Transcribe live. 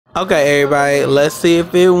Okay, everybody, let's see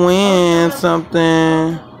if it wins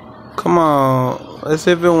something. Come on, let's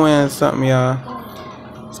see if it wins something, y'all.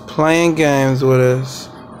 It's playing games with us.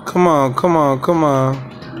 Come on, come on, come on.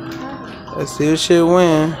 Let's see if shit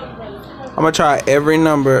win. I'm gonna try every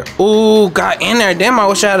number. Ooh, got in there. Damn, I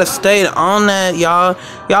wish I had stayed on that, y'all.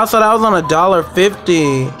 Y'all said I was on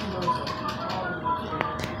 $1.50.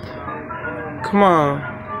 Come on.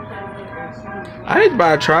 I need to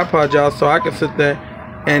buy a tripod, y'all, so I can sit there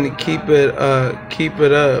and keep it up,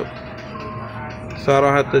 so I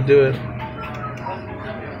don't have to do it.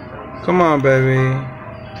 Come on, baby.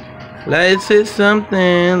 Let's hit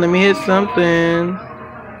something. Let me hit something.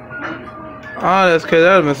 Oh, that's crazy.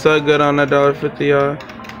 That would have been so good on that $1.50, y'all.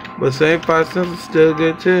 But 75 cents is still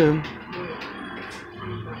good too.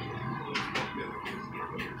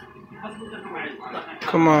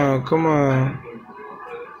 Come on, come on.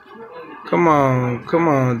 Come on, come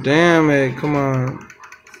on. Damn it, come on.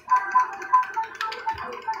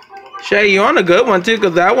 Shay, you on a good one too,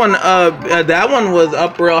 cause that one was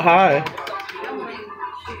up real high.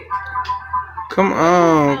 Come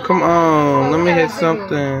on, come on. Let me hit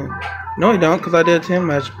something. No, you don't, cause I did a 10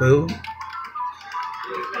 match, boo.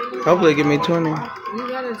 Hopefully, give me 20. You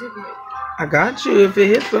got a ticket. I got you. If it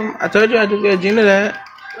hits some, I told you I just got Gina that.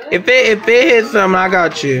 If it hits some, I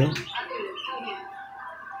got you.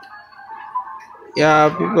 Yeah,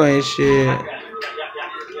 people ain't shit.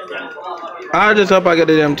 I just hope I get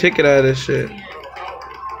a damn ticket out of this shit.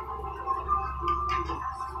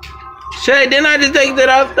 Shay, didn't I just take that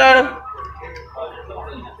out there?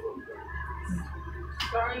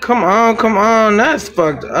 Come on, come on. That's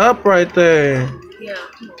fucked up right there. Yeah.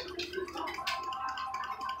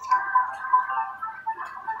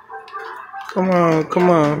 Come on, come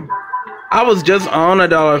on. I was just on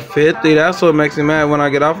 $1.50. That's what makes me mad when I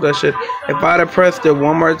get off that shit. If I'd have pressed it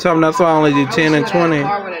one more time, that's why I only do 10 and 20.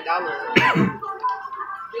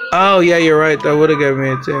 Oh, yeah, you're right. That would have given me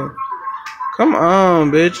a 10. Come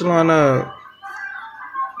on, bitch. Line up.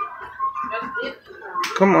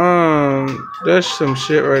 Come on. That's some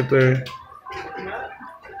shit right there.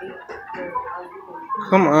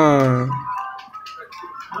 Come on.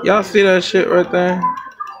 Y'all see that shit right there?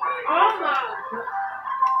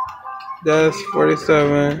 That's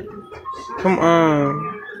 47. Come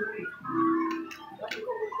on.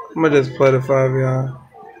 I'm gonna just play the 5, y'all.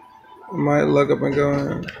 I might look up and go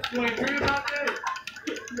in.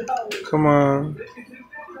 Come on.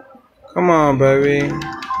 Come on, baby.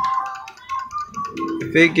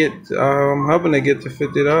 If it gets, I'm hoping to get to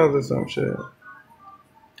 $50 or some shit.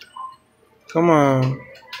 Come on.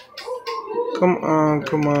 Come on,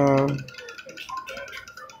 come on.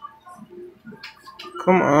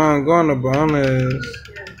 Come on, go on the bonus.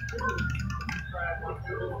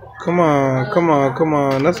 Come on, come on, come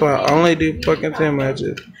on. That's why I only do fucking 10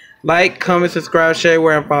 matches. Like, comment, subscribe, share,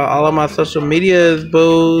 where and follow all of my social medias,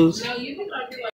 boos.